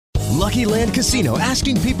Lucky Land Casino,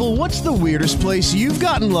 asking people, what's the weirdest place you've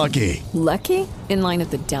gotten lucky? Lucky? In line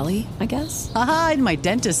at the deli, I guess? Aha, in my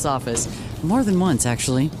dentist's office. More than once,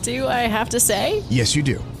 actually. Do I have to say? Yes, you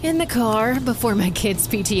do. In the car before my kids'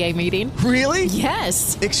 PTA meeting. Really?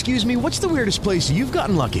 Yes. Excuse me, what's the weirdest place you've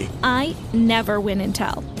gotten lucky? I never win and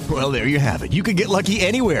tell. Well, there you have it. You can get lucky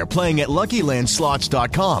anywhere, playing at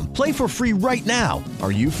LuckyLandSlots.com. Play for free right now.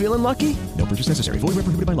 Are you feeling lucky? No purchase necessary. Void where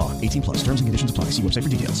prohibited by law. 18 plus. Terms and conditions apply. See website for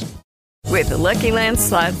details. With the Lucky Land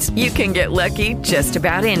Slots, you can get lucky just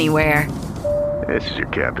about anywhere. This is your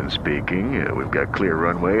captain speaking. We've got clear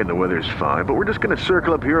runway and the weather's fine, but we're just going to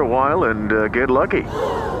circle up here a while and get lucky.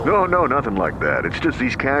 No, nothing like that. It's just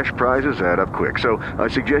these cash prizes add up quick. So I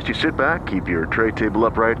suggest you sit back, keep your tray table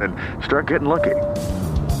upright, and start getting lucky.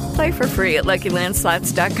 Play for free at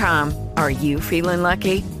LuckyLandSlots.com. Are you feeling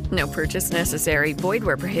lucky? No purchase necessary. Void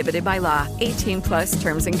where prohibited by law. 18 plus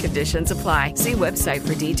terms and conditions apply. See website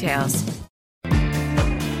for details.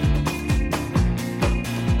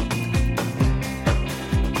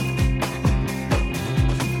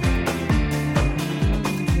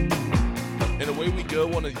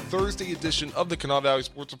 On a Thursday edition of the Kanawha Valley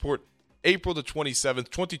Sports Report, April the 27th,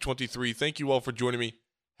 2023. Thank you all for joining me.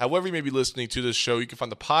 However you may be listening to this show, you can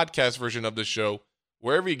find the podcast version of this show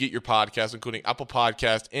wherever you get your podcasts, including Apple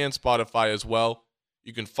Podcast and Spotify as well.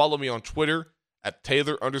 You can follow me on Twitter at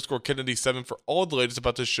Taylor_Kennedy7 for all the latest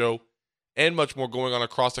about this show and much more going on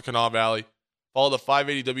across the Kanawha Valley. Follow the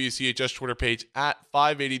 580 WCHS Twitter page at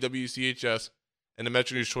 580 WCHS, and the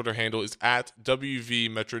Metro News Twitter handle is at WV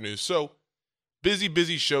Metro News. So,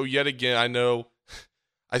 busy show yet again. I know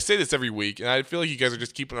I say this every week, and I feel like you guys are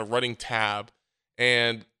just keeping a running tab.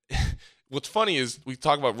 And what's funny is we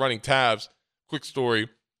talk about running tabs. Quick story.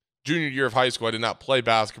 Junior year of high school, I did not play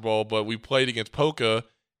basketball, but we played against Polka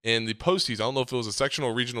in the postseason. I don't know if it was a sectional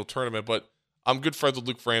or regional tournament, but I'm good friends with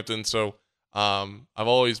Luke Frampton, so I've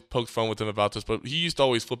always poked fun with him about this. But he used to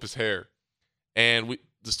always flip his hair. And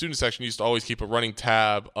the student section used to always keep a running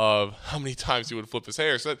tab of how many times he would flip his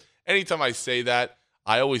hair. So anytime I say that,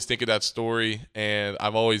 I always think of that story, and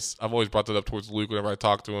I've always brought that up towards Luke whenever I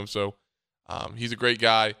talk to him. So he's a great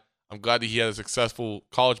guy. I'm glad that he had a successful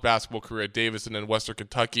college basketball career at Davis and then Western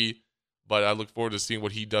Kentucky, but I look forward to seeing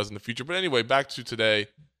what he does in the future. But anyway, back to today.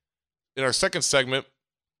 In our second segment,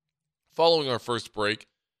 following our first break,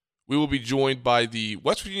 we will be joined by the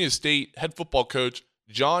West Virginia State head football coach,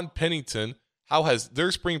 John Pennington. How has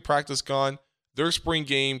their spring practice gone? Their spring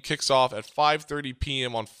game kicks off at 5:30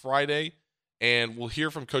 p.m. on Friday, and we'll hear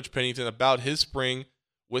from Coach Pennington about his spring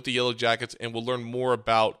with the Yellow Jackets, and we'll learn more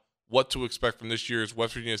about what to expect from this year's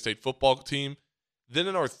West Virginia State football team. Then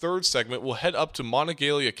in our third segment, we'll head up to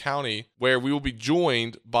Monongalia County, where we will be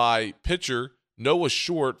joined by pitcher Noah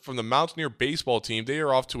Short from the Mountaineer baseball team. They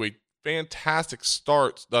are off to a fantastic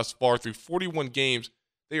start thus far through 41 games.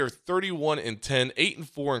 They are 31-10,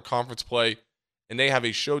 8-4 in conference play, and they have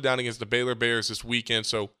a showdown against the Baylor Bears this weekend.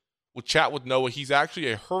 So we'll chat with Noah. He's actually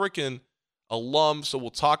a Hurricane alum, so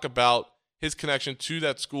we'll talk about his connection to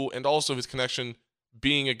that school and also his connection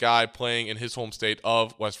being a guy playing in his home state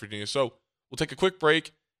of West Virginia. So we'll take a quick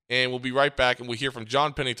break, and we'll be right back, and we'll hear from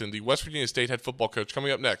John Pennington, the West Virginia State head football coach, coming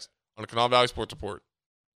up next on the Kanawha Valley Sports Report.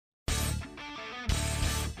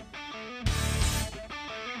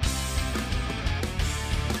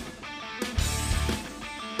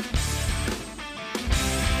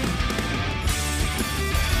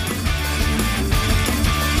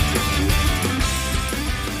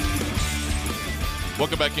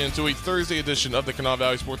 Welcome back into a Thursday edition of the Kanawha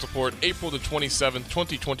Valley Sports Report, April the 27th,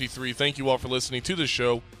 2023. Thank you all for listening to this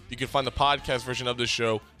show. You can find the podcast version of this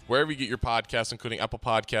show wherever you get your podcasts, including Apple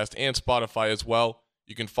Podcast and Spotify as well.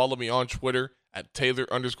 You can follow me on Twitter at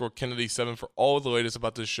Taylor_Kennedy7 for all the latest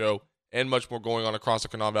about this show and much more going on across the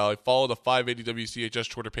Kanawha Valley. Follow the 580 WCHS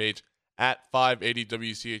Twitter page at 580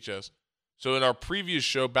 WCHS. So in our previous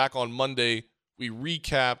show back on Monday, we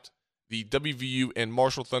recapped the WVU and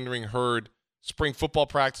Marshall Thundering Herd spring football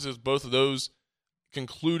practices. Both of those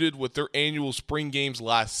concluded with their annual spring games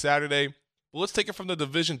last Saturday. But let's take it from the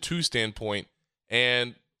Division II standpoint.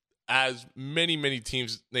 And as many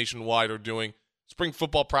teams nationwide are doing, spring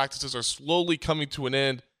football practices are slowly coming to an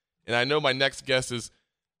end. And I know my next guest is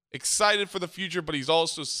excited for the future, but he's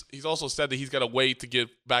also said that he's got to wait to get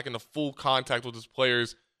back into full contact with his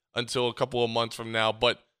players until a couple of months from now.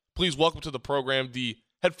 But please welcome to the program the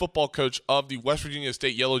head football coach of the West Virginia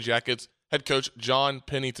State Yellow Jackets, head coach John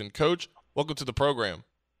Pennington. Coach, welcome to the program.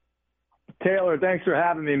 Taylor, thanks for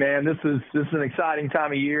having me, man. This is an exciting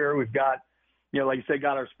time of year. We've got, like you said,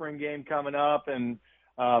 got our spring game coming up and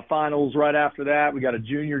finals right after that. We got a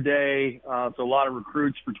junior day, so a lot of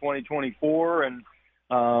recruits for 2024, and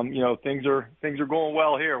things are going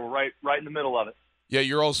well here. We're right in the middle of it. Yeah,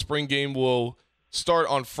 your all spring game will start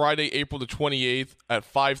on Friday, April the 28th at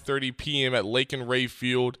 5:30 p.m. at Lake and Ray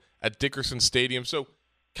Field at Dickerson Stadium. So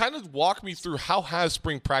kind of walk me through, how has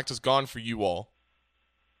spring practice gone for you all?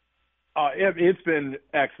 It's been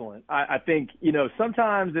excellent. I think,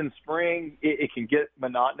 sometimes in spring it can get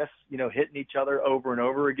monotonous, hitting each other over and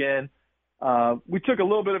over again. We took a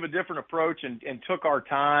little bit of a different approach and took our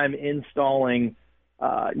time installing,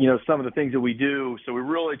 some of the things that we do. So we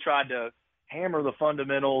really tried to hammer the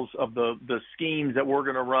fundamentals of the schemes that we're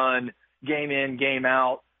going to run game in, game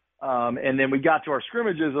out. And then we got to our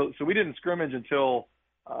scrimmages. So we didn't scrimmage until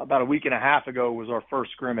about a week and a half ago was our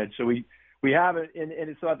first scrimmage. So we haven't,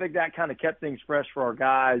 and so I think that kind of kept things fresh for our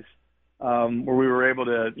guys, where we were able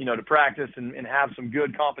to, to practice and have some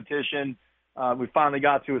good competition. We finally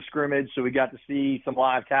got to a scrimmage, so we got to see some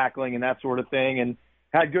live tackling and that sort of thing, and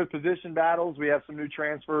had good position battles. We have some new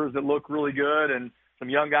transfers that look really good, and some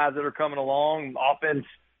young guys that are coming along. Offense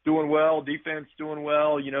doing well, defense doing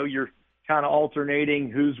well. You're kind of alternating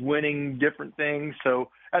who's winning different things. So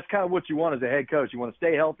that's kind of what you want as a head coach. You want to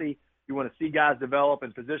stay healthy. You want to see guys develop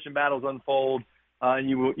and position battles unfold. And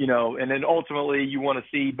then ultimately you want to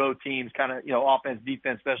see both teams kind of, offense,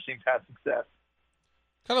 defense, special teams have success.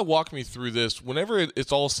 Kind of walk me through this. Whenever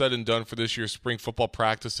it's all said and done for this year's spring football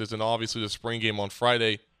practices and obviously the spring game on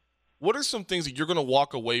Friday, what are some things that you're going to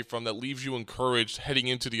walk away from that leaves you encouraged heading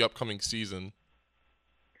into the upcoming season?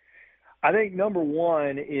 I think number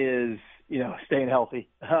one is, staying healthy,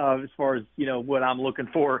 as far as, what I'm looking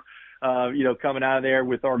for, coming out of there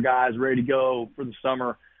with our guys ready to go for the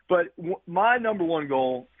summer. But my number one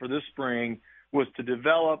goal for this spring was to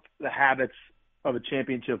develop the habits of a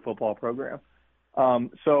championship football program.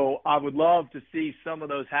 So I would love to see some of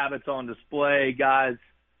those habits on display, guys,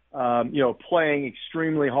 playing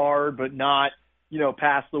extremely hard, but not,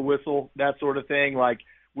 past the whistle, that sort of thing. Like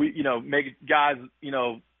make guys,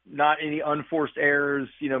 not any unforced errors,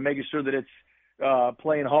 making sure that it's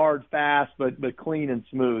playing hard, fast, but clean and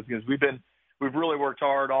smooth, because we've really worked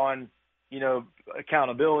hard on,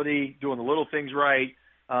 accountability, doing the little things right.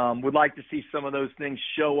 Would like to see some of those things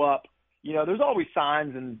show up. There's always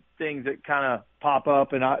signs and things that kind of pop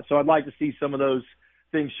up, and so I'd like to see some of those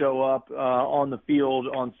things show up on the field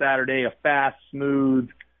on Saturday. A fast, smooth,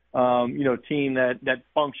 team that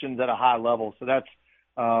functions at a high level. So that's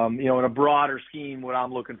in a broader scheme, what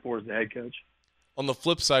I'm looking for as the head coach. On the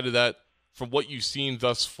flip side of that, from what you've seen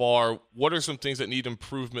thus far, what are some things that need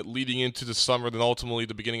improvement leading into the summer, then ultimately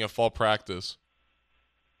the beginning of fall practice?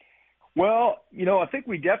 Well, I think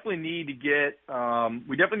we definitely need to get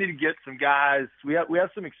some guys. We have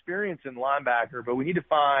some experience in linebacker, but we need to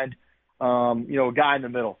find a guy in the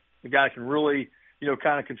middle, a guy that can really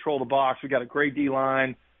kind of control the box. We got a great D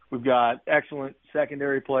line. We've got excellent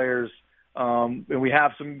secondary players, and we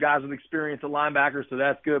have some guys with experience at linebacker, so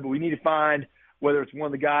that's good. But we need to find whether it's one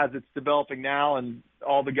of the guys that's developing now, and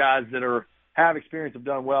all the guys that have experience have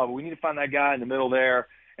done well. But we need to find that guy in the middle there.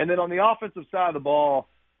 And then on the offensive side of the ball,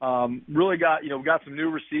 we got some new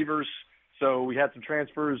receivers. So we had some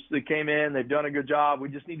transfers that came in. They've done a good job. We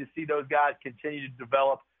just need to see those guys continue to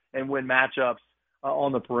develop and win matchups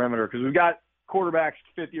on the perimeter, because we've got quarterbacks,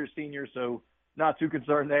 fifth-year seniors, so not too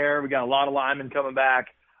concerned there. We got a lot of linemen coming back.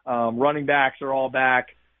 Running backs are all back.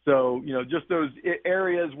 So, just those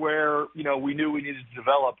areas where, we knew we needed to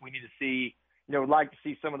develop, we need to see, we'd like to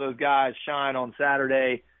see some of those guys shine on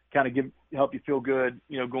Saturday, kind of help you feel good,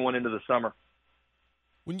 going into the summer.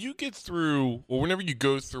 When you get through, or whenever you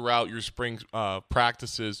go throughout your spring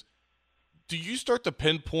practices, do you start to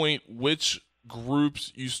pinpoint which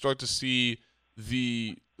groups you start to see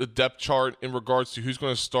the depth chart in regards to who's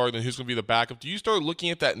going to start and who's going to be the backup? Do you start looking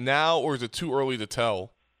at that now, or is it too early to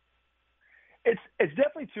tell? It's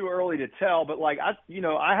definitely too early to tell, but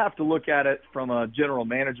I have to look at it from a general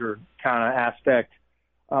manager kind of aspect,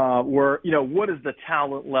 where what is the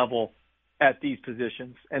talent level at these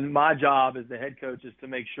positions? And my job as the head coach is to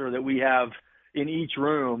make sure that we have in each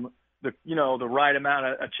room the right amount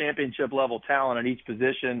of a championship level talent at each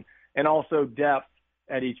position, and also depth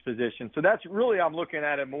at each position. So that's really, I'm looking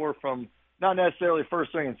at it more from not necessarily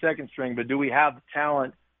first string and second string, but do we have the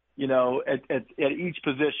talent at each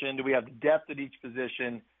position? Do we have the depth at each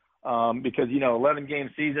position? Because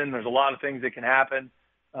 11-game season, there's a lot of things that can happen.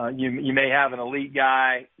 You may have an elite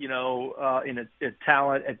guy, in a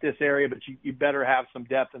talent at this area, but you better have some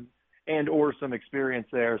depth and or some experience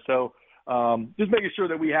there. So just making sure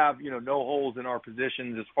that we have no holes in our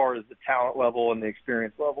positions as far as the talent level and the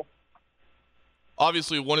experience level.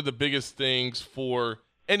 Obviously, one of the biggest things for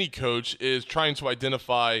any coach is trying to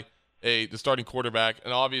identify the starting quarterback,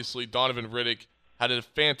 and obviously Donovan Riddick had a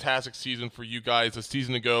fantastic season for you guys a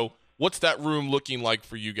season ago. What's that room looking like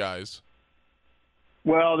for you guys?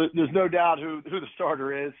 Well, there's no doubt who the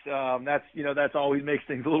starter is. That's always makes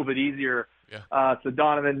things a little bit easier. Yeah. So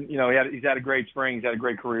Donovan, he's had a great spring. He's had a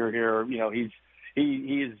great career here.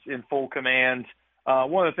 He is in full command.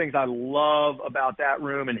 One of the things I love about that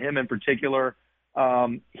room and him in particular,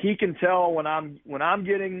 he can tell when I'm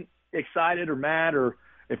getting excited or mad, or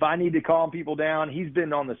if I need to calm people down. He's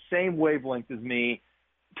been on the same wavelength as me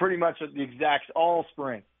pretty much at the exact all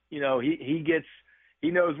spring. He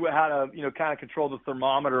knows how to kind of control the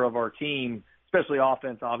thermometer of our team, especially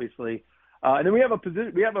offense, obviously. And then we have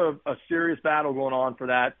a serious battle going on for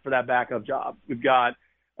that backup job. We've got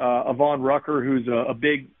Avon Rucker, who's a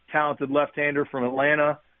big, talented left-hander from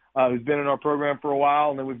Atlanta, who's been in our program for a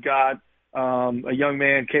while, and then we've got a young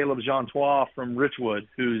man, Caleb Jeantois from Richwood,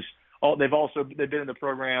 they've been in the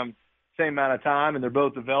program same amount of time, and they're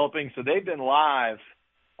both developing, so they've been live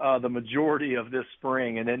the majority of this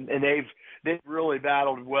spring, and they've really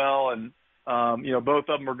battled well, and both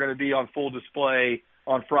of them are going to be on full display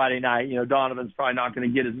on Friday night. Donovan's probably not going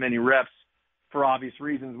to get as many reps for obvious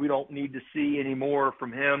reasons. We don't need to see any more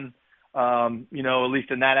from him, at least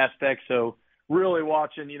in that aspect. So really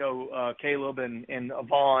watching, Caleb and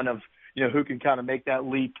Avon of, who can kind of make that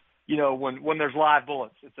leap, when there's live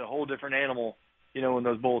bullets. It's a whole different animal, when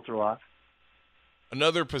those bullets are live.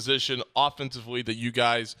 Another position offensively that you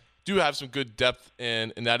guys do have some good depth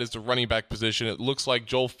in, and that is the running back position. It looks like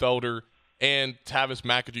Joel Felder and Tavis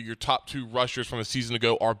McAdoo, your top two rushers from a season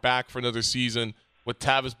ago, are back for another season, with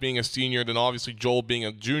Tavis being a senior, then obviously Joel being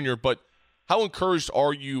a junior. But how encouraged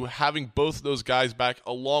are you having both of those guys back,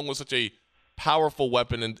 along with such a powerful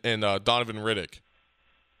weapon in Donovan Riddick?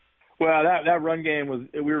 Well, that run game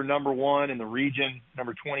we were number one in the region,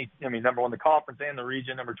 number one in the conference and the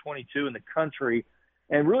region, number 22 in the country,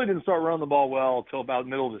 and really didn't start running the ball well until about the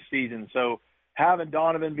middle of the season. So having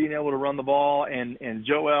Donovan being able to run the ball and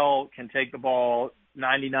Joel can take the ball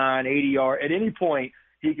 99, 80 yards. At any point,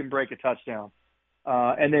 he can break a touchdown.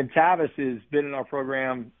 And then Tavis has been in our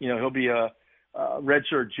program. He'll be a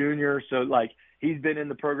redshirt junior. So, he's been in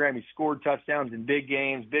the program. He's scored touchdowns in big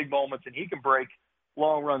games, big moments, and he can break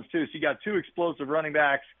long runs too. So you got two explosive running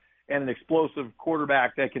backs and an explosive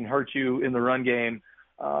quarterback that can hurt you in the run game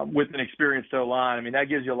with an experienced O-line. I mean, that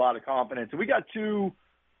gives you a lot of confidence. And we got two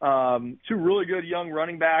really good young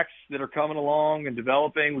running backs that are coming along and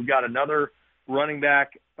developing. We've got another running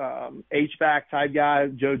back, H-back type guy,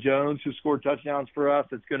 Joe Jones, who scored touchdowns for us.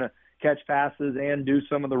 That's going to catch passes and do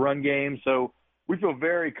some of the run game. So we feel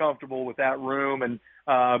very comfortable with that room. And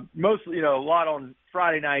mostly, a lot on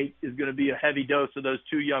Friday night is going to be a heavy dose of those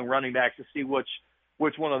two young running backs to see which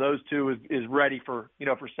one of those two is ready for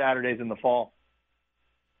Saturdays in the fall.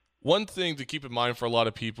 One thing to keep in mind for a lot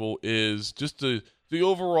of people is just the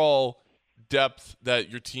overall depth that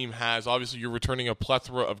your team has. Obviously, you're returning a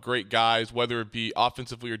plethora of great guys, whether it be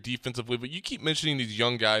offensively or defensively, but you keep mentioning these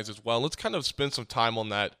young guys as well. Let's kind of spend some time on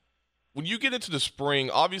that. When you get into the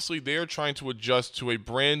spring, obviously they're trying to adjust to a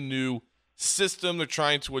brand new system. They're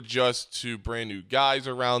trying to adjust to brand new guys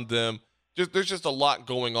around them. There's just a lot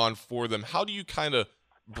going on for them. How do you kind of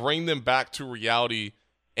bring them back to reality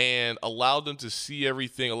and allow them to see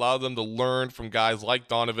everything, allow them to learn from guys like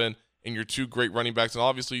Donovan and your two great running backs, and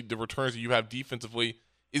obviously the returns that you have defensively?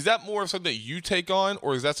 Is that more of something that you take on,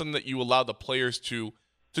 or is that something that you allow the players to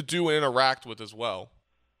do and interact with as well?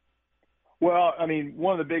 Well, I mean,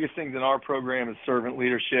 one of the biggest things in our program is servant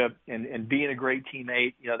leadership and being a great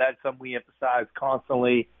teammate. That's something we emphasize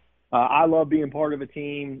constantly. I love being part of a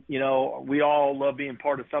team. We all love being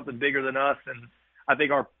part of something bigger than us, and I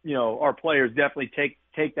think our players definitely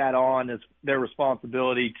take that on as their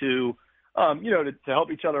responsibility to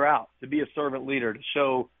help each other out, to be a servant leader, to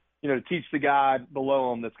show, to teach the guy below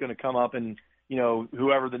them that's going to come up and,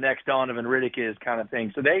 whoever the next Donovan Riddick is kind of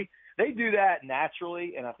thing. So they do that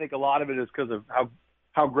naturally, and I think a lot of it is because of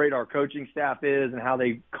how great our coaching staff is and how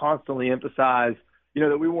they constantly emphasize,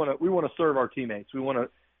 that we want to serve our teammates. We want to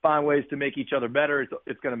find ways to make each other better.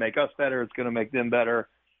 It's going to make us better. It's going to make them better.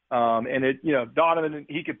 And Donovan,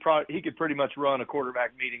 he could pretty much run a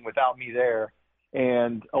quarterback meeting without me there.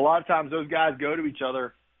 And a lot of times those guys go to each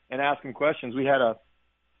other and ask them questions. We had a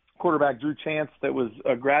quarterback, Drew Chance, that was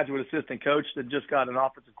a graduate assistant coach that just got an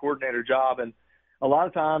offensive coordinator job. And a lot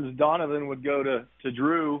of times Donovan would go to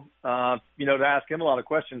Drew, to ask him a lot of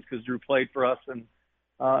questions because Drew played for us and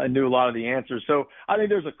knew a lot of the answers. So I think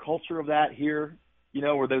there's a culture of that here,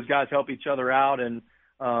 where those guys help each other out. And,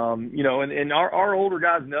 and our older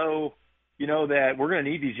guys know, that we're going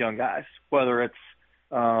to need these young guys, whether it's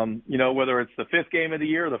the fifth game of the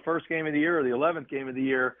year, the first game of the year, or the 11th game of the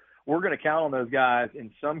year. we're going to count on those guys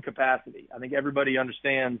in some capacity. I think everybody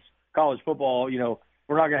understands college football.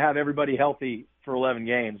 We're not going to have everybody healthy for 11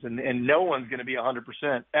 games, and no one's going to be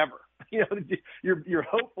 100% ever. You're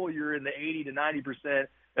hopeful you're in the 80 to 90%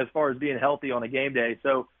 as far as being healthy on a game day.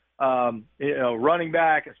 So, running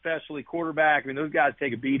back, especially quarterback, those guys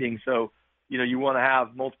take a beating. So, you want to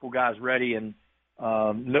have multiple guys ready, and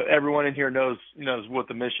everyone in here knows what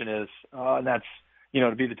the mission is, and that's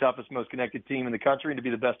to be the toughest, most connected team in the country and to be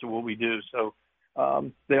the best at what we do. So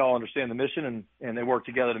they all understand the mission, and they work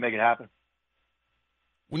together to make it happen.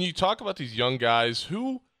 When you talk about these young guys,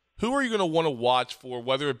 who are you going to want to watch for,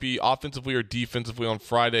 whether it be offensively or defensively on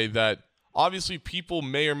Friday, that obviously people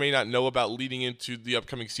may or may not know about leading into the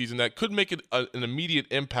upcoming season that could make it an immediate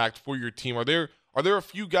impact for your team? Are there a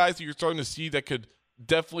few guys that you're starting to see that could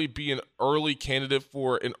definitely be an early candidate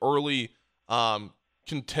for an early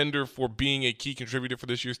contender for being a key contributor for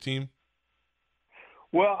this year's team?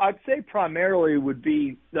 Well, I'd say primarily would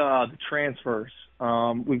be the transfers.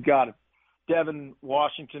 We've got Devin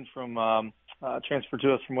Washington from transferred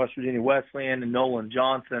to us from West Virginia Wesleyan, and Nolan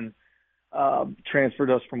Johnson transferred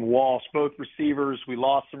us from Walsh. Both receivers. We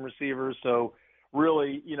lost some receivers, so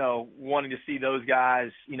really, wanting to see those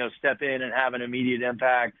guys, step in and have an immediate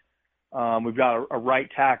impact. We've got a right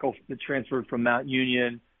tackle that transferred from Mount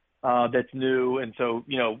Union that's new, and so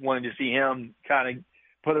wanting to see him kind of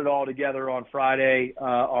put it all together on Friday.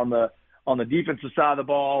 On the defensive side of the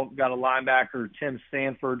ball, got a linebacker, Tim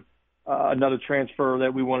Sanford, another transfer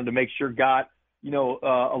that we wanted to make sure got a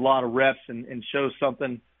lot of reps and show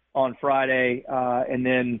something on Friday. And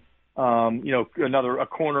then a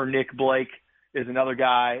corner, Nick Blake, is another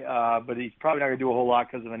guy, but he's probably not going to do a whole lot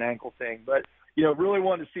because of an ankle thing. But really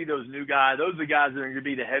wanted to see those new guys. Those are the guys that are going to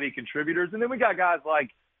be the heavy contributors. And then we got guys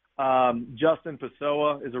like Justin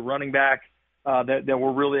Pessoa is a running back that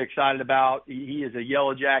we're really excited about. He is a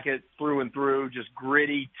Yellow Jacket through and through, just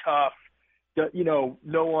gritty, tough. No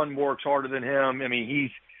one works harder than him.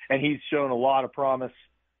 He's shown a lot of promise.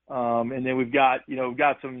 And then we've got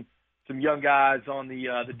some young guys on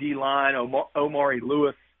the D line. Omari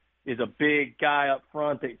Lewis is a big guy up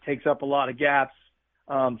front that takes up a lot of gaps.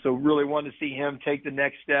 So really wanted to see him take the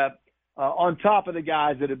next step on top of the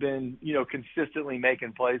guys that have been, consistently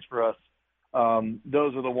making plays for us.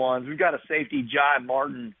 Those are the ones. We've got a safety, Jai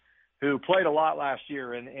Martin, who played a lot last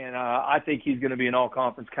year, and I think he's going to be an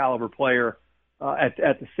all-conference caliber player at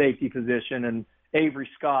the safety position. And Avery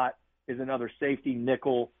Scott is another safety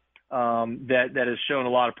nickel that has shown a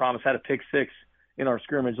lot of promise. Had a pick six in our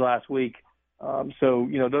scrimmage last week. Those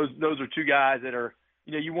are two guys that are,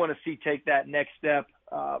 you want to see take that next step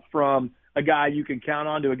from a guy you can count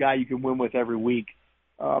on to a guy you can win with every week.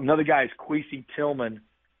 Another guy is Queasy Tillman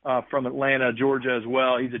from Atlanta, Georgia as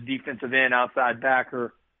well. He's a defensive end, outside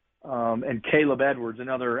backer. And Caleb Edwards,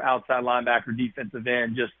 another outside linebacker, defensive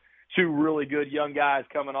end. Just two really good young guys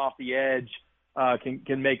coming off the edge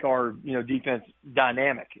can make our defense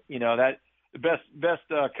dynamic. That the best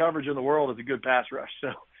coverage in the world is a good pass rush. So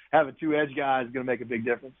having two edge guys is going to make a big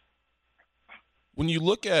difference. When you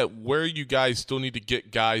look at where you guys still need to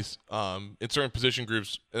get guys in certain position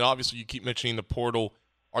groups, and obviously you keep mentioning the portal,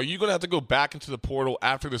 are you going to have to go back into the portal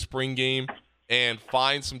after the spring game and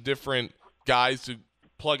find some different guys to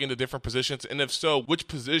plug into different positions? And if so, which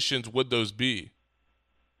positions would those be?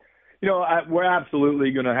 We're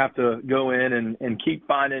absolutely going to have to go in and keep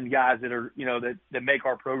finding guys that are, that make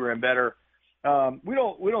our program better. We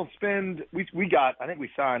signed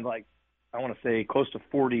I want to say close to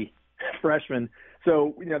 40 freshmen.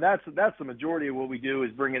 So, that's the majority of what we do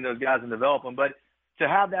is bring in those guys and develop them. But to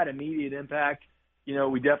have that immediate impact,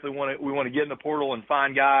 we definitely want to get in the portal and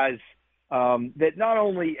find guys that not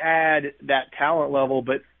only add that talent level,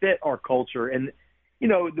 but fit our culture. And,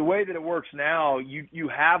 the way that it works now, you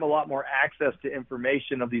have a lot more access to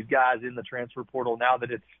information of these guys in the transfer portal now that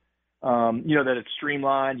it's, that it's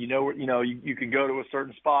streamlined. You can go to a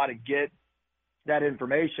certain spot and get that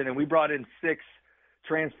information. And we brought in 6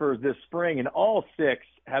 transfers this spring, and all 6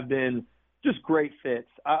 have been just great fits.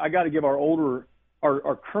 I got to give our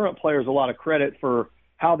current players a lot of credit for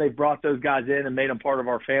how they brought those guys in and made them part of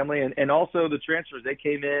our family. And also the transfers, they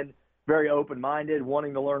came in very open-minded,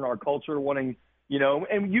 wanting to learn our culture, and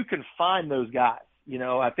you can find those guys.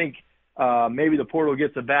 I think maybe the portal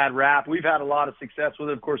gets a bad rap. We've had a lot of success with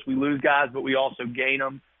it. Of course, we lose guys, but we also gain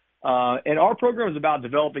them. And our program is about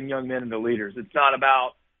developing young men into leaders. It's not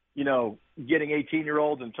about, getting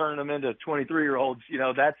 18-year-olds and turning them into 23-year-olds.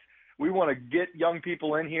 We want to get young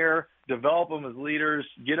people in here, develop them as leaders,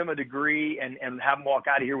 get them a degree, and have them walk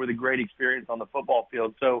out of here with a great experience on the football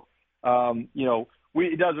field. So,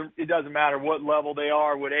 it doesn't matter what level they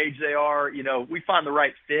are, what age they are. We find the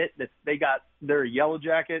right fit. That they're a Yellow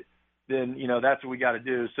Jacket, then that's what we got to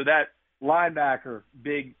do. So that linebacker,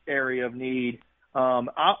 big area of need.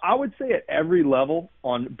 I would say at every level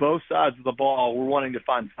on both sides of the ball, we're wanting to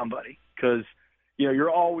find somebody because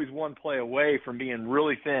you're always one play away from being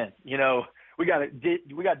really thin. We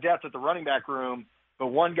got depth at the running back room, but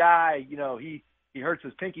one guy, he hurts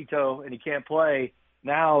his pinky toe and he can't play.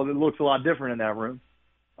 Now it looks a lot different in that room.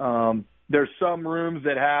 There's some rooms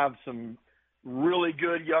that have some really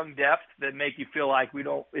good young depth that make you feel like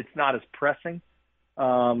it's not as pressing.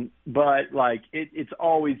 But like it's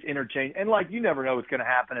always interchange. And like, you never know what's going to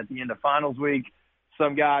happen at the end of finals week.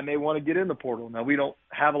 Some guy may want to get in the portal. Now we don't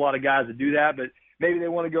have a lot of guys that do that, but maybe they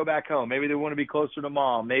want to go back home. Maybe they want to be closer to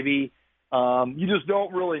mom. Maybe, you just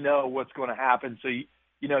don't really know what's going to happen. So,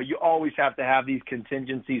 you always have to have these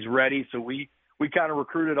contingencies ready. So we kind of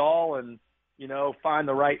recruit it all and, find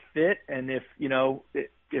the right fit. And if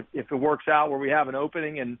it works out where we have an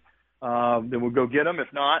opening and, then we'll go get them.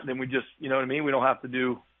 If not, then we just, we don't have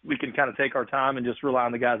to we can kind of take our time and just rely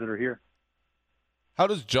on the guys that are here. How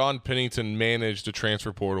does John Pennington manage the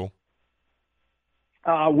transfer portal?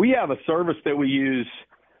 We have a service that we use,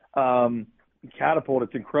 Catapult.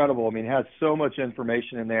 It's incredible. I mean, it has so much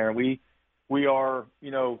information in there. We are,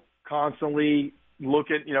 constantly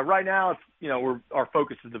looking, right now it's, our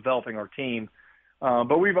focus is developing our team.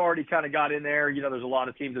 But we've already kind of got in there. There's a lot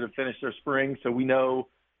of teams that have finished their spring. So we know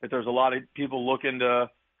that there's a lot of people looking to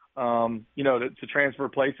transfer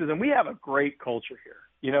places. And we have a great culture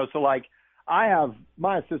here, so like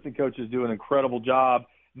my assistant coaches do an incredible job.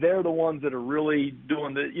 They're the ones that are really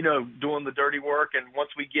doing the dirty work. And once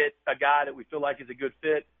we get a guy that we feel like is a good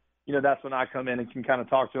fit, that's when I come in and can kind of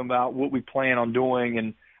talk to them about what we plan on doing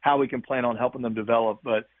and how we can plan on helping them develop.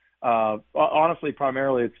 But honestly,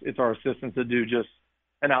 primarily it's our assistants that do just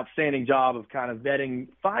an outstanding job of kind of vetting,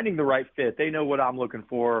 finding the right fit. They know what I'm looking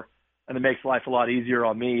for, and it makes life a lot easier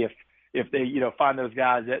on me if they, find those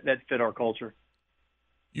guys that fit our culture.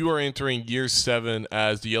 You are entering year 7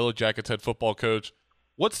 as the Yellow Jackets head football coach.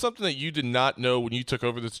 What's something that you did not know when you took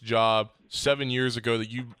over this job 7 years ago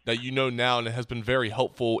that you know now, and it has been very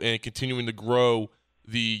helpful in continuing to grow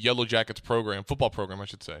the Yellow Jackets program, football program, I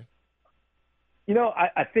should say?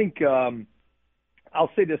 I think I'll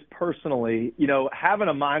say this personally, having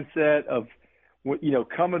a mindset of,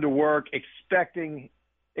 coming to work, expecting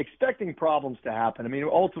problems to happen. I mean,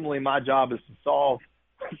 ultimately my job is to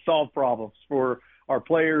solve problems for our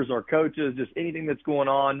players, our coaches, just anything that's going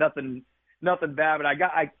on, nothing bad.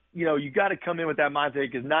 But you got to come in with that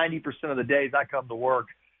mindset because 90% of the days I come to work,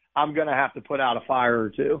 I'm going to have to put out a fire or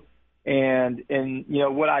two. And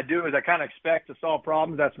what I do is I kind of expect to solve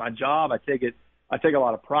problems. That's my job. I take a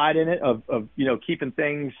lot of pride in it of keeping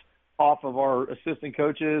things off of our assistant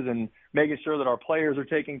coaches and making sure that our players are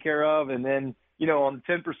taken care of. And then, on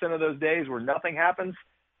 10% of those days where nothing happens,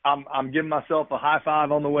 I'm giving myself a high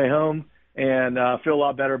five on the way home and feel a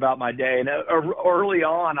lot better about my day. And early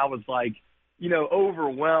on, I was like,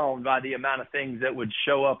 overwhelmed by the amount of things that would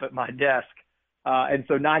show up at my desk. And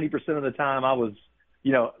so 90% of the time I was,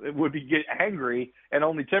 it would get angry, and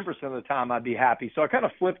only 10% of the time I'd be happy. So I kind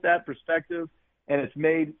of flipped that perspective, and it's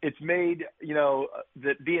made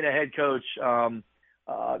that being a head coach,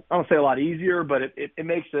 I don't say a lot easier, but it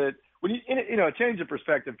makes it when a change of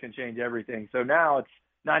perspective can change everything. So now it's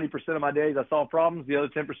 90% of my days I solve problems. The other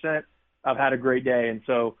 10%, I've had a great day, and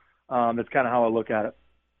so that's kind of how I look at it.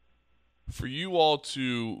 For you all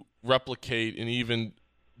to replicate and even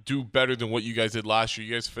do better than what you guys did last year,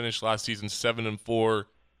 you guys finished last season 7-4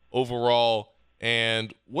 overall.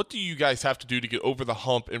 And what do you guys have to do to get over the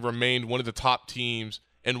hump and remain one of the top teams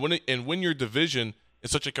and win your division in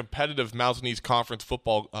such a competitive Mountain East Conference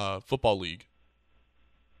football league?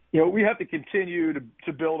 We have to continue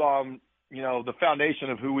to build on, the foundation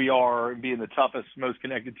of who we are and being the toughest, most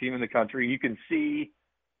connected team in the country. You can see,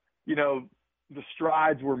 the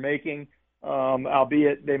strides we're making,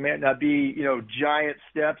 albeit they may not be, giant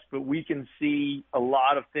steps, but we can see a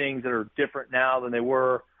lot of things that are different now than they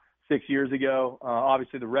were 6 years ago.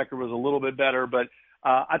 Obviously the record was a little bit better, but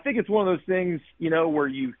I think it's one of those things, where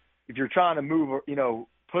if you're trying to move,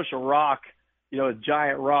 push a rock, a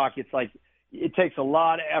giant rock, it's like it takes a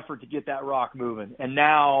lot of effort to get that rock moving. And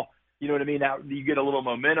now, you know what I mean? Now you get a little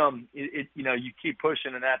momentum, you keep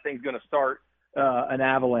pushing, and that thing's going to start an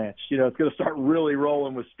avalanche. It's going to start really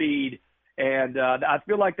rolling with speed. And I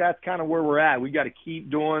feel like that's kind of where we're at. We got to keep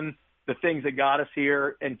doing the things that got us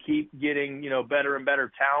here and keep getting, better and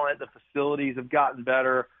better talent. The facilities have gotten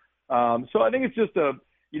better. So I think it's just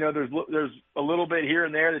there's a little bit here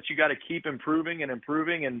and there that you got to keep improving.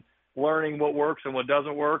 And learning what works and what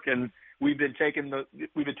doesn't work, and we've been taking those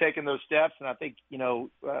steps. And I think,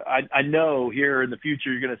 I know here in the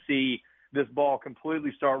future you're going to see this ball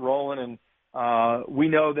completely start rolling, and we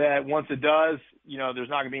know that once it does, there's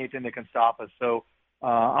not going to be anything that can stop us. So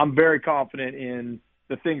I'm very confident in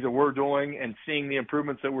the things that we're doing and seeing the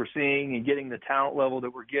improvements that we're seeing and getting the talent level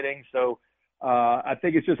that we're getting. So I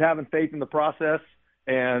think it's just having faith in the process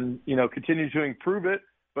and, continue to improve it,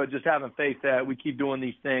 but just having faith that we keep doing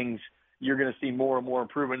these things, you're going to see more and more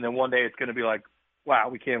improvement. And then one day it's going to be like, wow,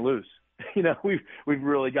 we can't lose. We've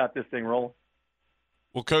really got this thing rolling.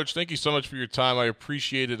 Well, Coach, thank you so much for your time. I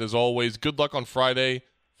appreciate it as always. Good luck on Friday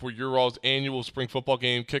for your all's annual spring football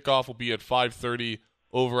game. Kickoff will be at 5:30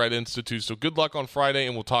 over at Institute. So good luck on Friday,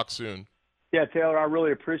 and we'll talk soon. Yeah, Taylor, I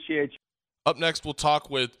really appreciate you. Up next, we'll talk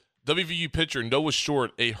with WVU pitcher Noah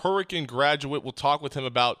Short, a Hurricane graduate. We'll talk with him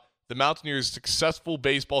about the Mountaineers' successful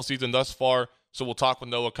baseball season thus far. So we'll talk with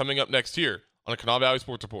Noah coming up next here on the Kanawha Valley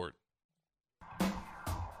Sports Report.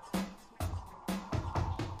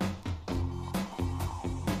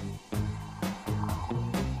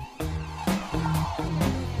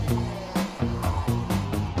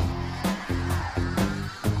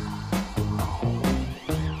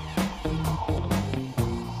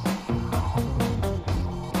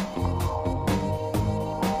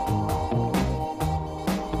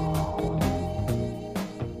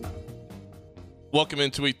 Welcome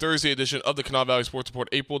into a Thursday edition of the Kanawha Valley Sports Report,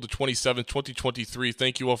 April the 27th, 2023.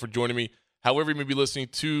 Thank you all for joining me. However you may be listening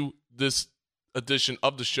to this edition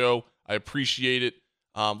of the show, I appreciate it.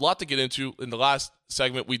 A lot to get into. In the last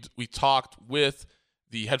segment, we talked with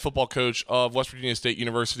the head football coach of West Virginia State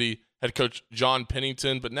University, head coach John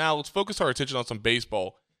Pennington. But now let's focus our attention on some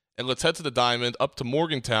baseball. And let's head to the Diamond, up to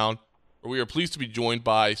Morgantown, where we are pleased to be joined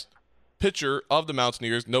by pitcher of the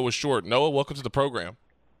Mountaineers, Noah Short. Noah, welcome to the program.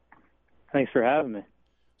 Thanks for having me.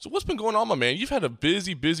 So what's been going on, my man? You've had a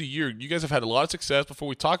busy year. You guys have had a lot of success. Before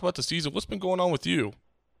we talk about the season, what's been going on with you?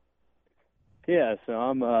 Yeah, so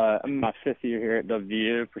I'm in my fifth year here at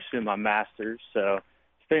WVU, pursuing my master's. So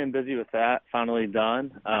staying busy with that, finally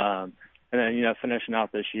done. And then, finishing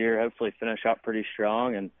out this year, hopefully finish out pretty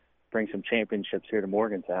strong and bring some championships here to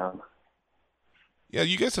Morgantown. Yeah,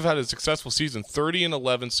 you guys have had a successful season,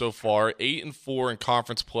 30-11 so far, 8-4 in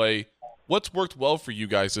conference play. What's worked well for you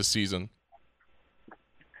guys this season?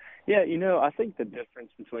 Yeah, I think the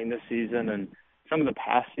difference between this season and some of the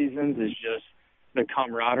past seasons is just the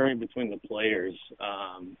camaraderie between the players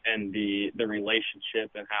and the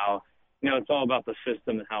relationship and how, it's all about the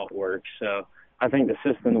system and how it works. So I think the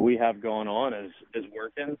system that we have going on is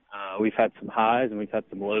working. We've had some highs and we've had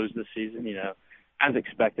some lows this season, as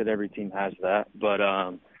expected. Every team has that. But,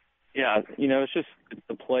 it's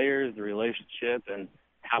the players, the relationship, and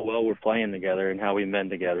how well we're playing together and how we mend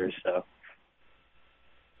together. So.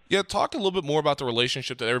 Yeah, talk a little bit more about the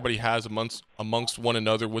relationship that everybody has amongst one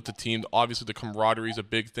another with the team. Obviously, the camaraderie is a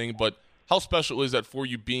big thing, but how special is that for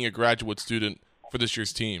you being a graduate student for this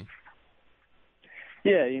year's team?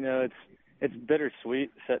 Yeah, it's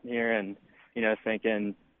bittersweet sitting here and,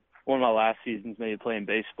 thinking one of my last seasons maybe playing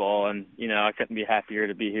baseball, and, I couldn't be happier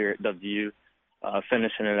to be here at WVU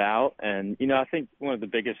finishing it out. And, I think one of the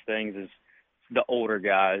biggest things is the older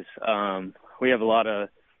guys. We have a lot of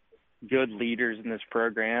good leaders in this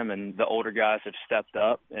program, and the older guys have stepped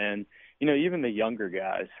up. And, even the younger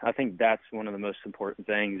guys, I think that's one of the most important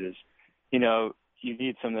things is, you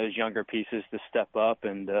need some of those younger pieces to step up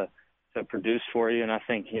and to produce for you. And I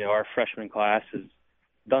think, our freshman class has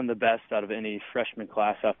done the best out of any freshman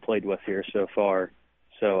class I've played with here so far.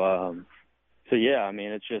 So yeah, I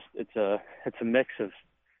mean, it's a mix of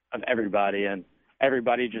everybody, and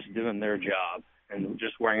everybody just doing their job and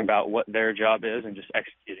just worrying about what their job is and just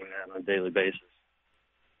executing that on a daily basis.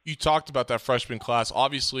 You talked about that freshman class.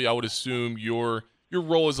 Obviously, I would assume your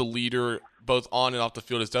role as a leader, both on and off the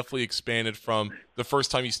field, has definitely expanded from the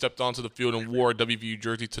first time you stepped onto the field and wore a WVU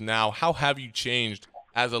jersey to now. How have you changed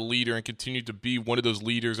as a leader and continued to be one of those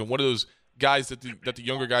leaders and one of those guys that the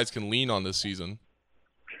younger guys can lean on this season?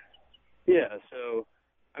 Yeah, so,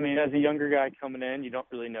 I mean, as a younger guy coming in, you don't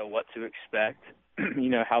really know what to expect,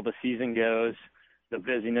 how the season goes. The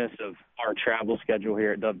busyness of our travel schedule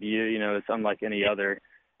here at WVU, it's unlike any other.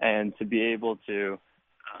 And to be able to,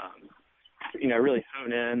 really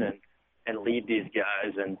hone in and lead these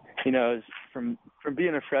guys. And, from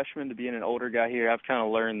being a freshman to being an older guy here, I've kind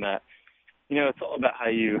of learned that, it's all about how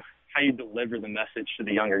you deliver the message to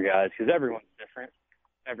the younger guys, because everyone's different.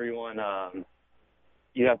 Everyone,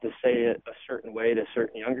 you have to say it a certain way to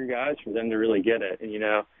certain younger guys for them to really get it.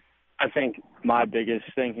 And, I think my biggest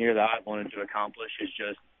thing here that I wanted to accomplish is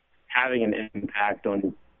just having an impact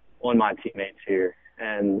on my teammates here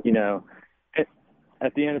And,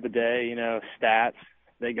 at the end of the day, stats,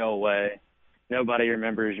 they go away. Nobody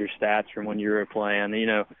remembers your stats from when you were playing.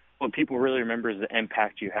 What people really remember is the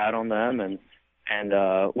impact you had on them and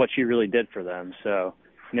what you really did for them. So,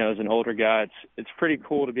 as an older guy, it's pretty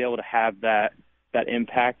cool to be able to have that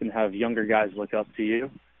impact and have younger guys look up to you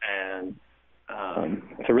and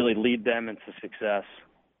to really lead them into success.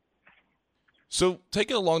 So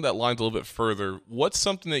taking along that line a little bit further, what's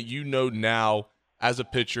something that you know now as a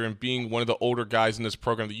pitcher and being one of the older guys in this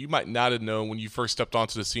program that you might not have known when you first stepped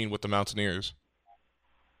onto the scene with the Mountaineers?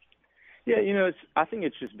 Yeah, I think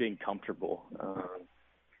it's just being comfortable.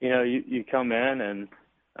 You come in and,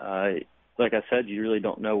 like I said, you really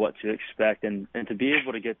don't know what to expect, and to be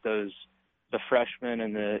able to get the freshmen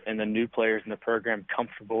and the new players in the program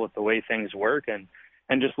comfortable with the way things work and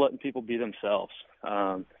just letting people be themselves.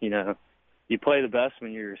 You play the best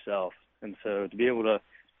when you're yourself, and so to be able to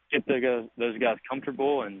get those guys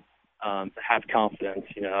comfortable and to have confidence,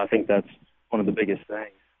 I think that's one of the biggest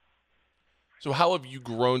things. So how have you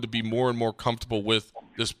grown to be more and more comfortable with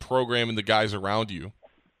this program and the guys around you?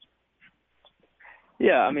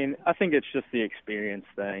 Yeah, I think it's just the experience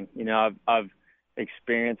thing. I've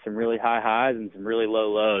experienced some really high highs and some really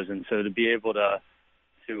low lows, and so to be able to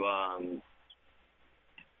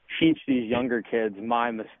teach these younger kids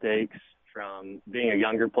my mistakes from being a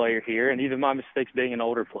younger player here and even my mistakes being an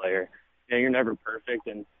older player. You're never perfect,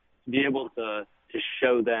 and to be able to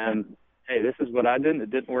show them, hey, this is what I did and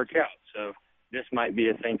it didn't work out. So this might be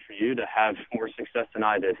a thing for you to have more success than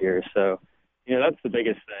I did here. So, that's the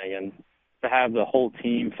biggest thing. And to have the whole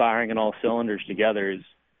team firing on all cylinders together is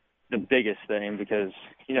the biggest thing because,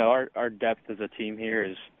 our depth as a team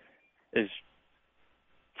here is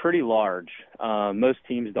pretty large. Most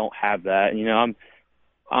teams don't have that. And,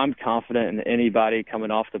 I'm confident in anybody coming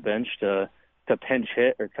off the bench to pinch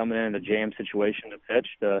hit or coming in a jam situation to pitch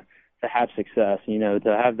to have success.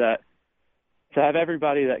 To have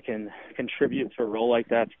everybody that can contribute to a role like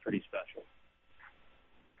that's pretty special.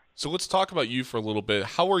 So let's talk about you for a little bit.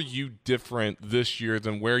 How are you different this year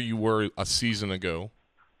than where you were a season ago?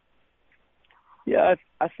 Yeah,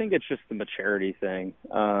 I think it's just the maturity thing.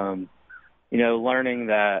 Learning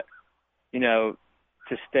that, to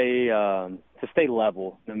stay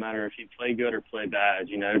level, no matter if you play good or play bad,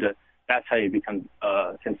 that's how you become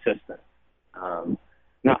consistent.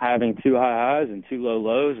 Not having too high highs and too low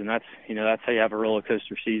lows, and that's how you have a roller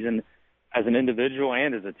coaster season as an individual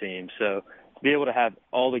and as a team. So to be able to have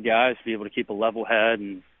all the guys be able to keep a level head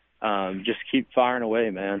and just keep firing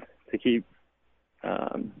away, man, to keep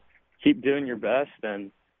doing your best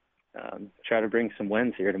and try to bring some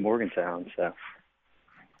wins here to Morgantown. So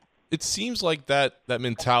it seems like that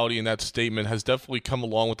mentality and that statement has definitely come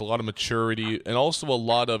along with a lot of maturity and also a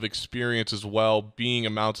lot of experience as well, being a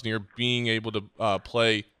Mountaineer, being able to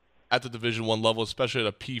play at the Division I level, especially at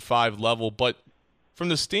a P5 level. But from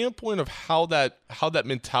the standpoint of how that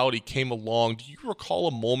mentality came along, do you recall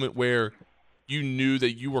a moment where you knew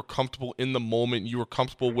that you were comfortable in the moment, you were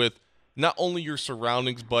comfortable with not only your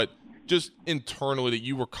surroundings, but just internally that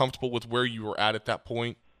you were comfortable with where you were at that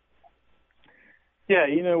point? Yeah,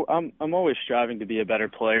 I'm always striving to be a better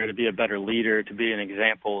player, to be a better leader, to be an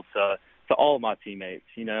example to all of my teammates.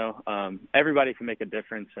 Everybody can make a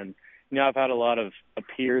difference, and I've had a lot of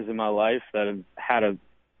peers in my life that have had a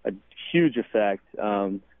huge effect.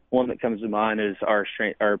 One that comes to mind is our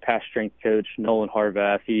past strength coach, Nolan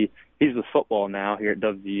Harvath. He's with football now here at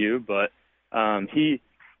WU, but he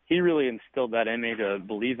really instilled that in me to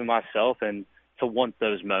believe in myself and to want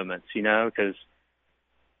those moments, because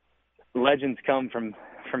legends come from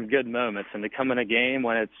good moments, and to come in a game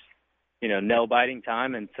when it's nail biting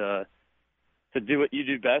time and to do what you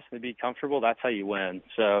do best and to be comfortable, that's how you win.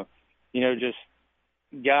 So just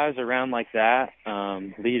guys around like that,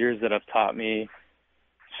 leaders that have taught me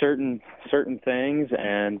certain things,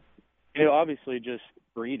 and obviously just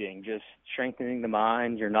reading, just strengthening the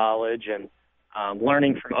mind, your knowledge, and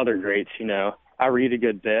learning from other greats. I read a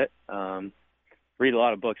good bit. Read a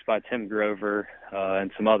lot of books by Tim Grover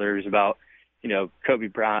and some others about, Kobe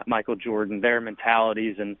Bryant, Michael Jordan, their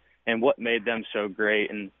mentalities and what made them so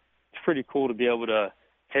great. And it's pretty cool to be able to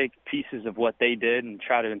take pieces of what they did and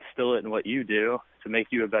try to instill it in what you do to make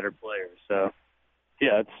you a better player. So,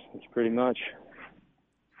 yeah, it's pretty much.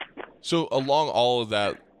 So along all of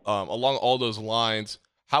that, along all those lines,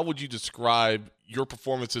 how would you describe your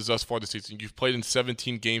performances thus far this season? You've played in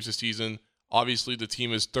 17 games this season. Obviously, the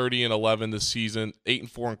team is 30-11 this season,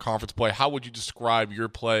 8-4 in conference play. How would you describe your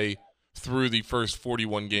play through the first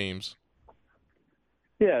 41 games?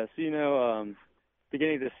 Yeah, so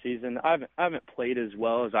beginning of this season, I haven't played as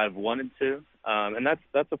well as I've wanted to, and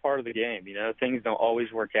that's a part of the game. You know, things don't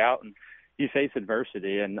always work out, and you face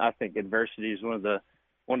adversity. And I think adversity is one of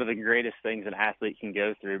the greatest things an athlete can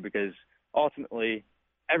go through, because ultimately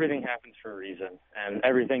everything happens for a reason, and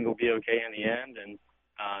everything will be okay in the end. And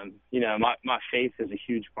you know, my faith is a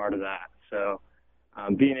huge part of that. So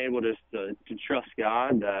being able to trust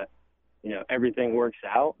God that, you know, everything works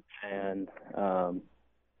out, and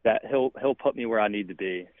that he'll put me where I need to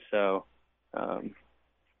be. So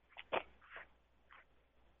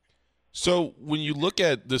So when you look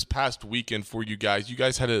at this past weekend for you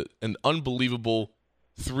guys had an unbelievable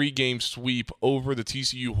 3-game sweep over the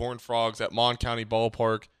TCU Horned Frogs at Mon County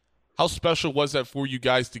Ballpark. How special was that for you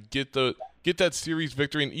guys to get that series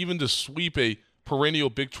victory and even to sweep a perennial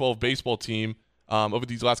Big 12 baseball team over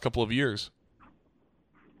these last couple of years?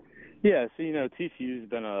 Yeah, so, you know, TCU's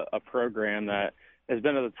been a program that has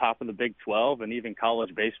been at the top of the Big 12 and even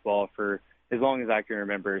college baseball for as long as I can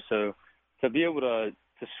remember. So to be able to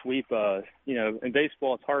sweep, you know, in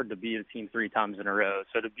baseball, it's hard to beat a team 3 times in a row.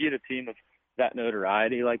 So to beat a team of that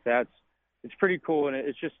notoriety like that, it's pretty cool, and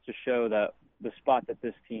it's just to show that the spot that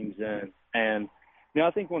this team's in. And, you know,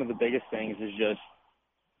 I think one of the biggest things is just,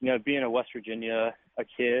 you know, being a West Virginia a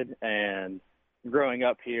kid and growing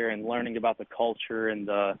up here and learning about the culture and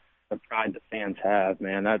the pride that fans have,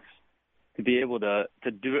 man. That's to be able to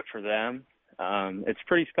do it for them. It's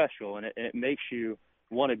pretty special, and it makes you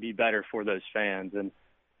want to be better for those fans. And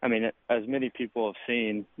I mean, as many people have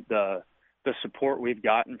seen, the support we've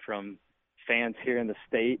gotten from fans here in the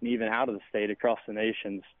state and even out of the state across the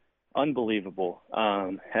nation's unbelievable.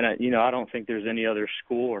 And I don't think there's any other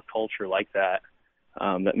school or culture like that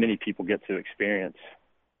that many people get to experience.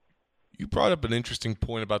 You brought up an interesting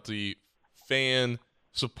point about the fan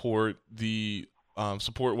support, the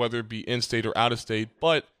support whether it be in-state or out-of-state.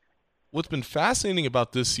 But what's been fascinating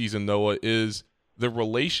about this season, Noah, is the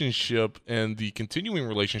relationship and the continuing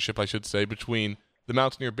relationship, I should say, between the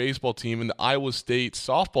Mountaineer baseball team and the Iowa State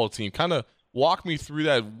softball team. Kind of walk me through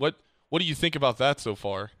that. What do you think about that so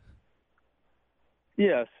far?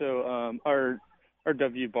 Yeah, so our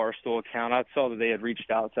W Barstool account, I saw that they had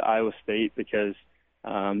reached out to Iowa State because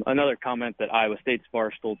another comment that Iowa State's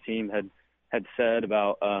Barstool team had said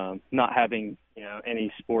about not having, you know,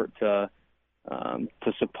 any sport to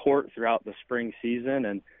support throughout the spring season,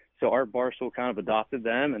 and so our Barstool kind of adopted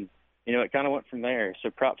them, and you know, it kind of went from there.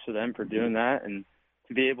 So props to them for doing that, and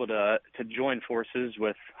to be able to join forces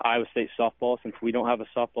with Iowa State softball, since we don't have a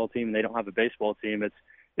softball team and they don't have a baseball team.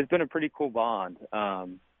 It's been a pretty cool bond.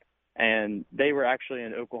 And they were actually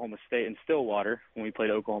in Oklahoma State in Stillwater when we played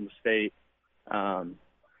Oklahoma State. And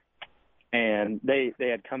they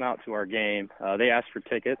had come out to our game. They asked for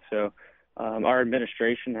tickets, so our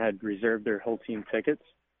administration had reserved their whole team tickets.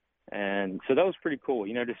 And so that was pretty cool,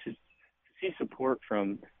 you know, to see support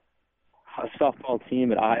from a softball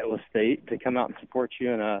team at Iowa State to come out and support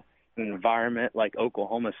you in an environment like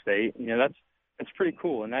Oklahoma State. You know, that's pretty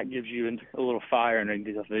cool, and that gives you a little fire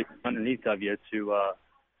underneath of you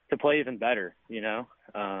to play even better, you know,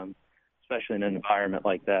 especially in an environment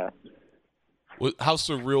like that. How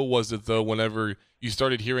surreal was it, though, whenever you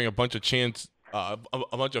started hearing a bunch of chants, a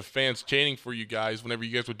bunch of fans chanting for you guys whenever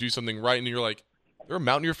you guys would do something right, and you're like, there are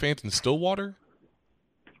Mountaineer fans in Stillwater?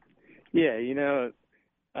 Yeah, you know,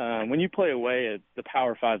 when you play away at the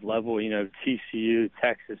Power 5 level, you know, TCU,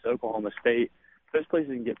 Texas, Oklahoma State, those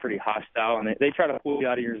places can get pretty hostile, and they try to pull you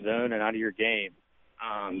out of your zone and out of your game.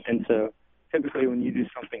 And so typically when you do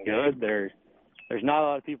something good, there's not a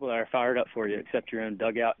lot of people that are fired up for you except your own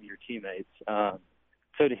dugout and your teammates.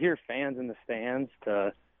 So to hear fans in the stands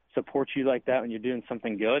to support you like that when you're doing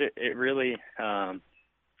something good, it really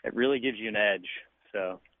gives you an edge.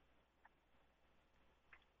 So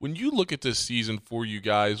when you look at this season for you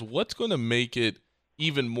guys, what's going to make it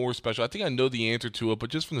even more special? I think I know the answer to it, but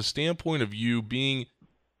just from the standpoint of you being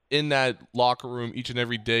in that locker room each and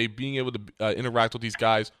every day, being able to interact with these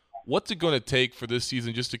guys, what's it going to take for this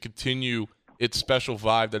season just to continue its special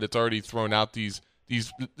vibe that it's already thrown out the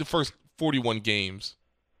first 41 games?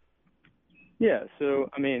 Yeah, so,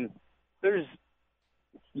 I mean,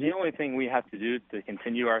 the only thing we have to do to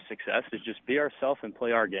continue our success is just be ourselves and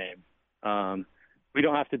play our game. We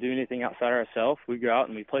don't have to do anything outside ourselves. We go out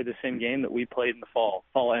and we play the same game that we played in the fall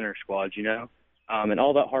inter squads, you know. And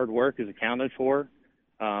all that hard work is accounted for.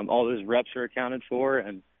 All those reps are accounted for,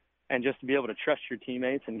 and just to be able to trust your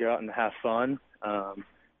teammates and go out and have fun,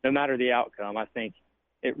 no matter the outcome, I think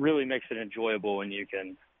it really makes it enjoyable when you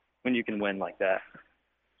can win like that.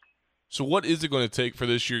 So what is it going to take for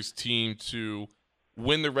this year's team to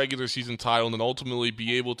win the regular season title and then ultimately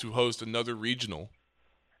be able to host another regional?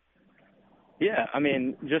 Yeah, I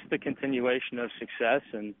mean, just the continuation of success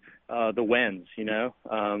and the wins,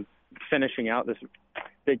 finishing out this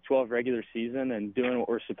Big 12 regular season and doing what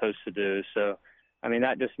we're supposed to do. So, I mean,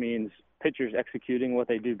 that just means pitchers executing what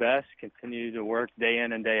they do best, continue to work day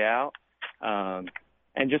in and day out,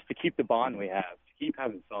 and just to keep the bond we have, to keep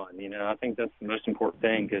having fun. I think that's the most important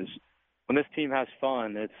thing, because when this team has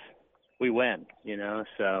fun, we win,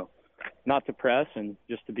 so not to press and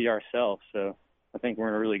just to be ourselves. So I think we're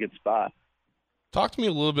in a really good spot. Talk to me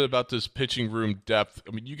a little bit about this pitching room depth.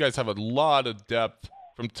 I mean, you guys have a lot of depth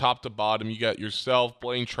from top to bottom. You got yourself,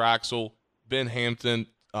 Blaine Traxel, Ben Hampton,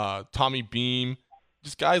 Tommy Beam,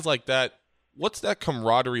 just guys like that. What's that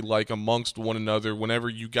camaraderie like amongst one another whenever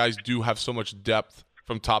you guys do have so much depth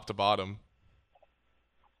from top to bottom?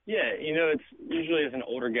 Yeah, it's usually as an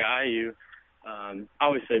older guy, I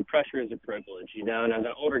always say pressure is a privilege, and as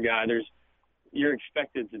an older guy, you're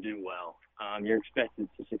expected to do well. You're expected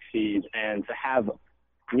to succeed, and to have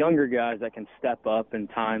younger guys that can step up in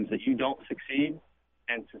times that you don't succeed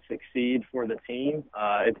and to succeed for the team,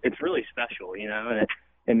 it's really special, and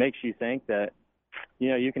it makes you think that,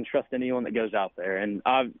 you can trust anyone that goes out there. And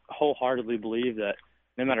I wholeheartedly believe that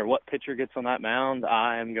no matter what pitcher gets on that mound,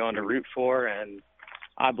 I am going to root for, and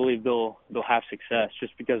I believe they'll have success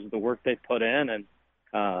just because of the work they put in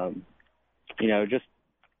and, just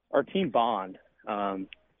our team bond,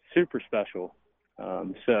 super special.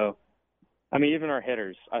 So, I mean, even our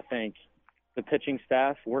hitters, I think the pitching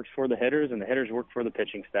staff works for the hitters and the hitters work for the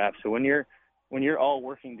pitching staff. So when you're all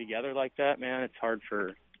working together like that, man, it's hard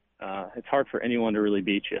for anyone to really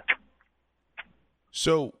beat you.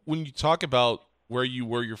 So when you talk about where you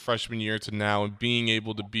were your freshman year to now and being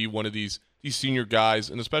able to be one of these senior guys,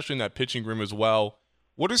 and especially in that pitching room as well,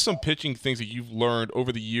 what are some pitching things that you've learned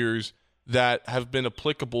over the years that have been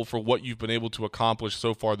applicable for what you've been able to accomplish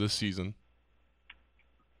so far this season?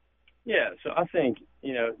 Yeah, so I think,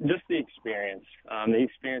 just the experience. The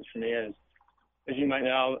experience for me is, as you might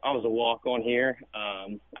know, I was a walk-on here.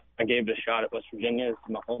 I gave it a shot at West Virginia. This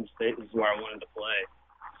is my home state. This is where I wanted to play.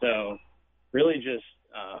 So really just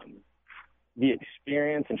the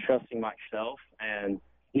experience and trusting myself. And,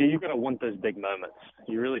 you've got to want those big moments.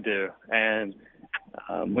 You really do. And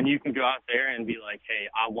when you can go out there and be like, hey,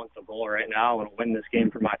 I want the ball right now. I want to win this game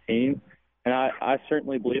for my team. And I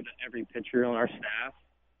certainly believe that every pitcher on our staff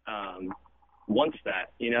wants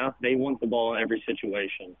that. They want the ball in every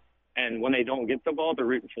situation. And when they don't get the ball, they're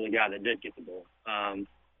rooting for the guy that did get the ball.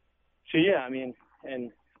 So, yeah, I mean,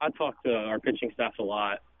 and I talk to our pitching staff a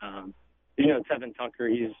lot. Tevin Tucker,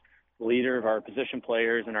 he's the leader of our position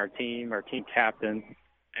players and our team captain.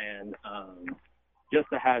 And just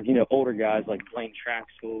to have, older guys like Blaine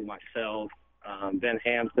Traxel, myself, Ben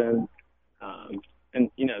Hampton, and,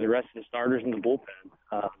 the rest of the starters in the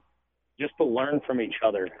bullpen, just to learn from each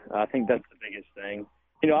other. I think that's the biggest thing.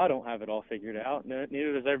 I don't have it all figured out.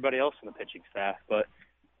 Neither does everybody else on the pitching staff. But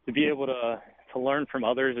to be able to learn from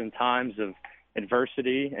others in times of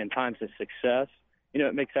adversity and times of success,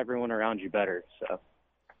 it makes everyone around you better. So,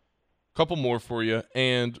 couple more for you,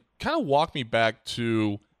 and kind of walk me back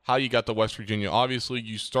to how you got to West Virginia. Obviously,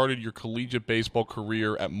 you started your collegiate baseball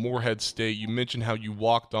career at Morehead State. You mentioned how you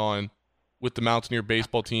walked on with the Mountaineer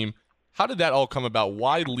baseball team. How did that all come about?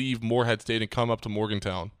 Why leave Morehead State and come up to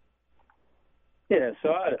Morgantown? Yeah, so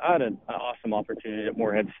I had an awesome opportunity at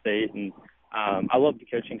Morehead State, and I loved the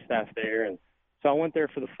coaching staff there. And so I went there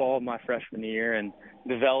for the fall of my freshman year and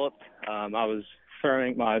developed. I was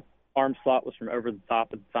throwing, my arm slot was from over the top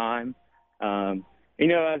at the time.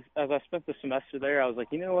 As I spent the semester there, I was like,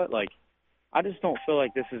 you know what, I just don't feel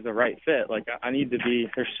like this is the right fit. I need to be,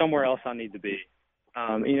 there's somewhere else I need to be.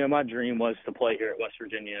 My dream was to play here at West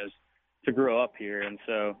Virginia, is to grow up here. And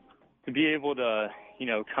so to be able to,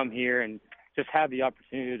 come here and just have the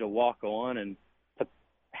opportunity to walk on and to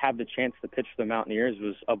have the chance to pitch for the Mountaineers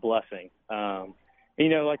was a blessing.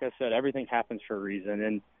 Like I said, everything happens for a reason.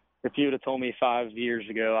 And if you would have told me 5 years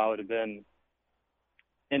ago I would have been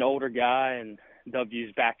an older guy and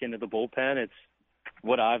W's back into the bullpen, it's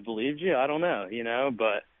would I have believed you? I don't know,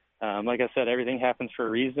 but like I said, everything happens for a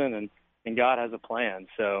reason, and God has a plan.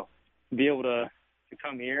 So to be able to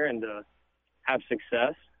come here and to have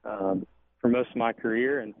success for most of my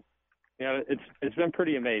career, and it's been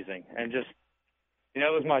pretty amazing, and just it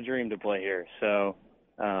was my dream to play here. So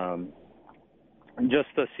just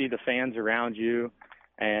to see the fans around you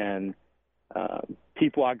and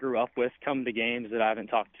people I grew up with come to games that I haven't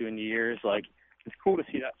talked to in years, it's cool to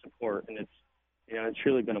see that support, and it's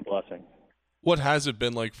really been a blessing. What has it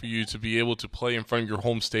been like for you to be able to play in front of your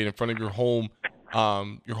home state, in front of your home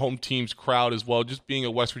team's crowd as well, just being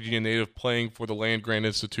a West Virginia native playing for the land-grant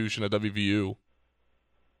institution at WVU?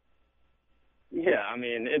 Yeah, I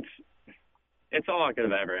mean, it's all I could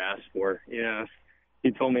have ever asked for. You know, if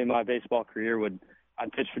you told me my baseball career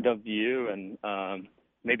I'd pitch for WU and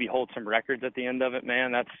maybe hold some records at the end of it,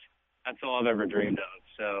 man, that's all I've ever dreamed of.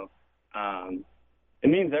 So it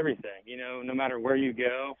means everything. You know, no matter where you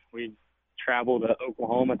go, we travel to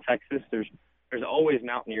Oklahoma, Texas, there's always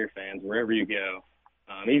Mountaineer fans wherever you go.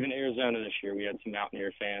 Even Arizona this year, we had some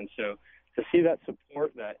Mountaineer fans. So to see that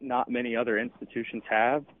support that not many other institutions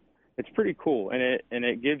have, it's pretty cool, and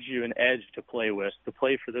it gives you an edge to play with, to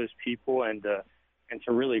play for those people, and to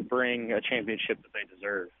really bring a championship that they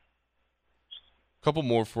deserve. A couple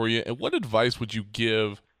more for you. And what advice would you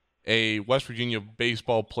give a West Virginia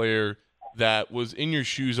baseball player that was in your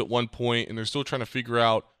shoes at one point and they're still trying to figure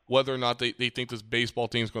out whether or not they think this baseball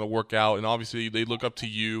team is going to work out, and obviously they look up to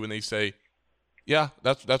you and they say, yeah,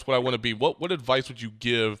 that's what I want to be. What advice would you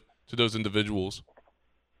give to those individuals?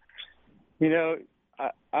 You know,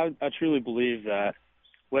 I truly believe that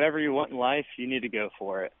whatever you want in life, you need to go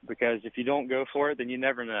for it, because if you don't go for it, then you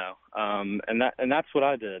never know. And that's what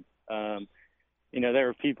I did. You know, there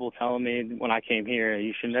were people telling me when I came here,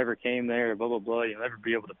 you should never came there, blah, blah, blah. You'll never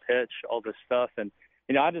be able to pitch, all this stuff. And,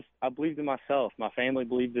 you know, I believed in myself. My family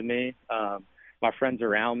believed in me, my friends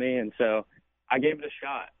around me. And so I gave it a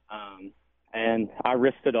shot. And I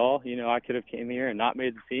risked it all. You know, I could have came here and not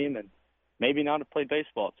made the team and maybe not have played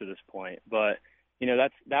baseball to this point. But, you know,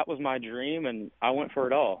 that was my dream, and I went for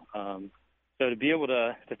it all. So to be able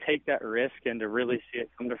to take that risk and to really see it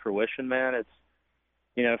come to fruition, man, it's,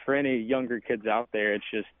 you know, for any younger kids out there, it's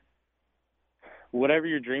just whatever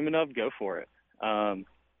you're dreaming of, go for it,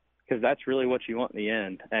 because that's really what you want in the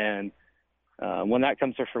end. And when that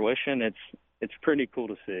comes to fruition, it's pretty cool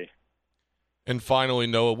to see. And finally,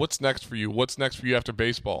 Noah, what's next for you? What's next for you after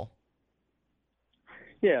baseball?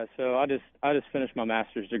 Yeah, so I just finished my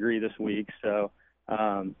master's degree this week. So, you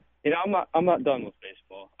know, I'm not done with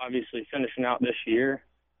baseball. Obviously, finishing out this year,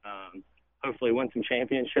 hopefully win some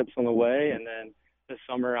championships on the way, and then this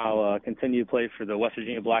summer I'll continue to play for the West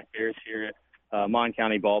Virginia Black Bears here at Mon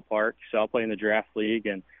County Ballpark. So I'll play in the draft league,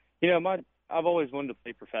 and you know, I've always wanted to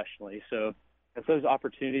play professionally. So if those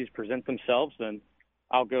opportunities present themselves, then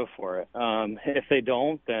I'll go for it. If they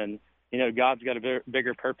don't, then you know, God's got a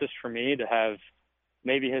bigger purpose for me to have.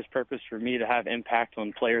 Maybe his purpose for me to have impact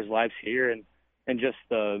on players' lives here and just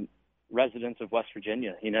the residents of West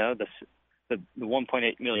Virginia, you know, the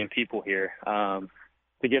 1.8 million people here,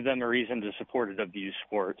 to give them a reason to support a WU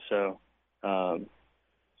sport. So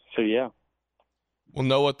yeah. Well,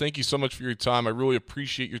 Noah, thank you so much for your time. I really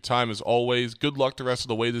appreciate your time as always. Good luck the rest of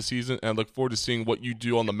the way this season, and I look forward to seeing what you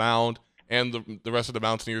do on the mound and the rest of the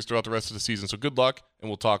Mountaineers throughout the rest of the season. So good luck, and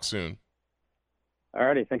we'll talk soon. All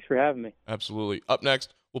righty. Thanks for having me. Absolutely. Up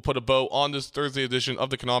next, we'll put a bow on this Thursday edition of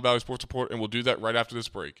the Kanawha Valley Sports Report, and we'll do that right after this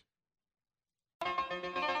break.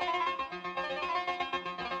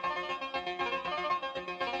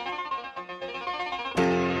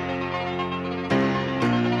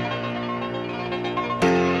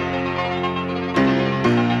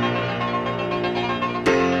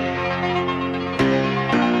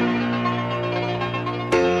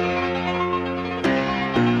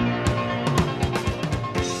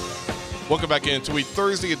 Welcome back into a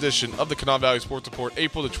Thursday edition of the Kanawha Valley Sports Report,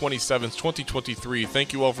 April the 27th, 2023.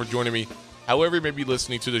 Thank you all for joining me. However you may be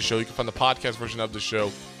listening to the show, you can find the podcast version of the show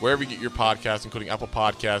wherever you get your podcasts, including Apple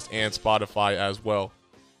Podcasts and Spotify as well.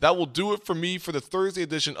 That will do it for me for the Thursday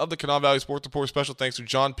edition of the Kanawha Valley Sports Report. Special thanks to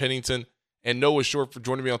John Pennington and Noah Short for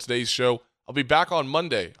joining me on today's show. I'll be back on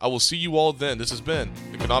Monday. I will see you all then. This has been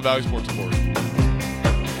the Kanawha Valley Sports Report.